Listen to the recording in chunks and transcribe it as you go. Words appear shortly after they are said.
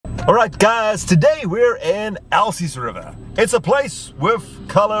Alright guys, today we're in Elsie's River. It's a place with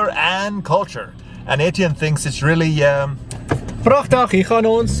color and culture. And Etienne thinks it's really Pragtig, hier gaan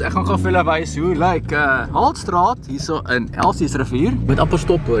ons, ek gaan vir julle wys hoe lyk Halt Street hierso in Elsie's rivier. Met amper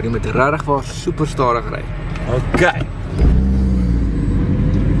stop hoor, jy moet regtig waar super stadig ry. Okay.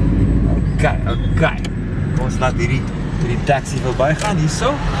 Kom ons laat hierdie taxi verby gaan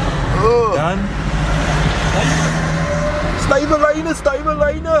hierso. Dan Stywe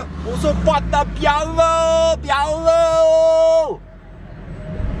lyne. Ons op pad na Bellville.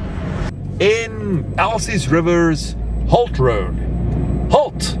 In Elsie's River's Halt Road.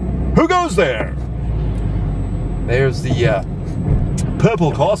 Halt! Who goes there? There's the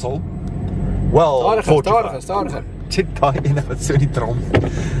Purple Castle. Well, Stadiger. Check daai ene wat so die trom.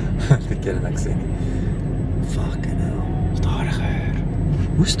 Verkeerde niks sê nie. Fucking hell. Stadiger.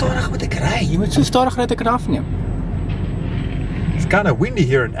 Hoe stadig moet ek ry? Jy moet so stadig ry dat ek kan afneem. It's kind of windy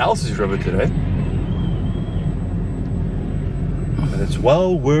here in Elsie's River today. But it's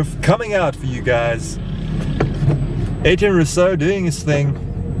well worth coming out for you guys. Etienne Rousseau doing his thing.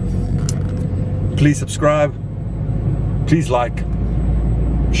 Please subscribe. Please like,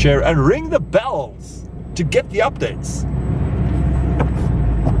 share, and ring the bells to get the updates.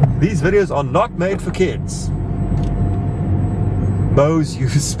 These videos are not made for kids. Bows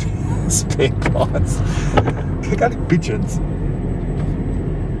use spare parts. Check out the pigeons.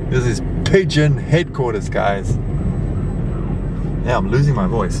 This is pigeon headquarters, guys. Yeah, I'm losing my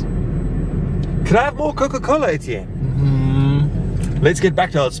voice. Can I have more Coca-Cola, Etienne? Let's get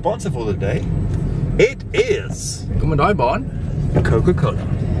back to our sponsor for the day. It is Kom met daai baan. Coca-Cola.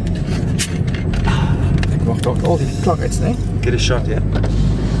 Ek wag dalk al die klokkies, né? Get a shot, yeah.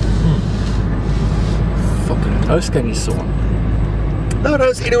 Fucking nou skyn die son. Nou,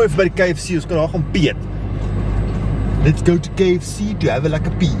 is anyway vir by die KFC, ons kan daar gaan peet. Let's go to KFC to have a lekker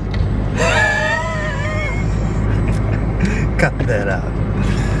pee. Cut that out.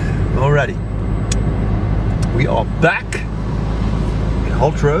 Alrighty. We are back in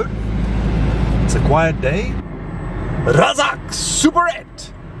Halt Road. It's a quiet day. Razak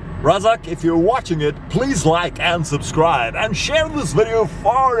Superette! Razak, if you're watching it, please like and subscribe and share this video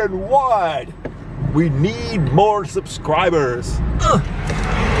far and wide. We need more subscribers.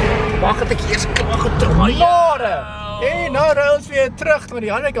 Wag het ek eers klaar gedraai. Môre. En nou ry ons weer terug na die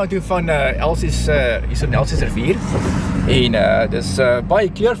ander kant toe van Elsie's hierso in Elsie's rivier. En dis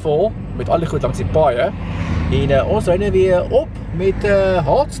baie kleurvol met al die goed langs die paaie. En ons ry nou weer op met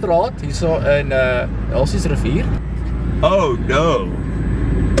Halt Street hierso in Elsie's rivier. Oh no.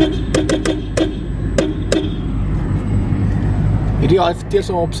 Hierdie adverteer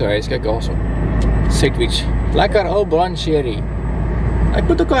so op sy huis, kyk daarso. Sandwich. Lekker ou brown sherry. Ek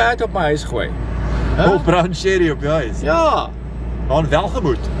moet ook uit op my huis gooi. Huh? Brown sherry op jou huis? Ja. Aan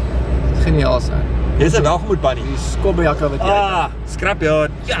welgemoed. Geniaal sein. Dis 'n welgemoed bunny. Die skobbejakke wat jy.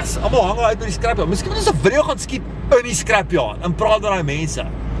 Scrapyard. Yes, almal hang uit by die scrapyard. Miskien moet ons 'n video gaan skiet in die scrapyard en praat met daai mense.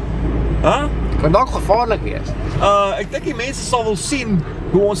 Kan dalk gevaarlik wees. Ek dink die mense sal wel sien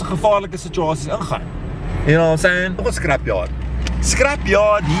hoe ons in gevaarlike situasies ingaan. You know what I'm saying? Op 'n scrapyard.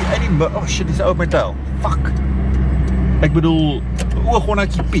 Scrapyard hier in die oh shit, dis ou op my tail. Fuck. Ek bedoel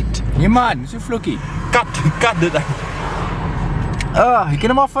oogonnetjie Piet. Nee man, so vlokkie. Kat dit uit. Jy kan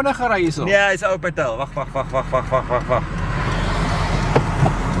hom maar vinniger ry hierso. Nee, hy's ou op my tail. Wag.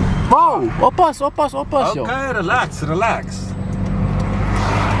 Wow, oppas joh. Okay, relax.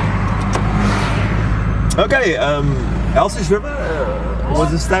 Okay, Elsie's River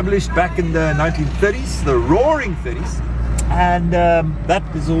was established back in the 1930s, the Roaring 30s, and that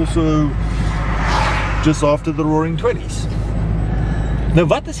is also just after the Roaring 20s. Nou,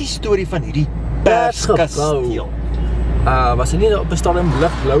 wat is die storie van hierdie perskasteel? Was hy nie op 'n stadium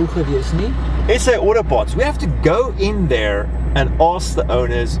ligblou gewees nie? SA Auto Parts. We have to go in there and ask the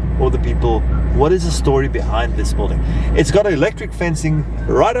owners or the people, what is the story behind this building? It's got electric fencing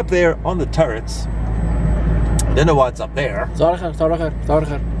right up there on the turrets. I don't know why it's up there.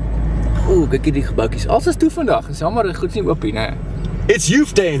 Stadiger. Oeh, kyk hierdie gebouetjies. Alles is toe vandag. Dis jammer dit goed nie oop nie, né? It's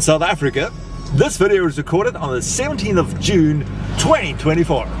Youth Day in South Africa. This video was recorded on the 17th of June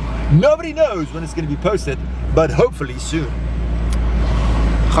 2024. Nobody knows when it's going to be posted, but hopefully soon.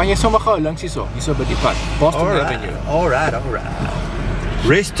 Gaan jy sommer gou links hierso by die pad. Boston Avenue. Alright.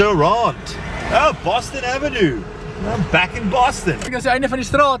 Restaurant. Oh, Boston Avenue. I'm back in Boston. Dit is die einde van die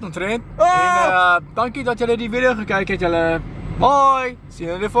straat omtrent. En dankie dat julle die video gekyk het julle. Bye. Sien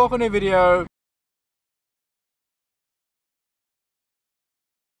julle in die volgende video.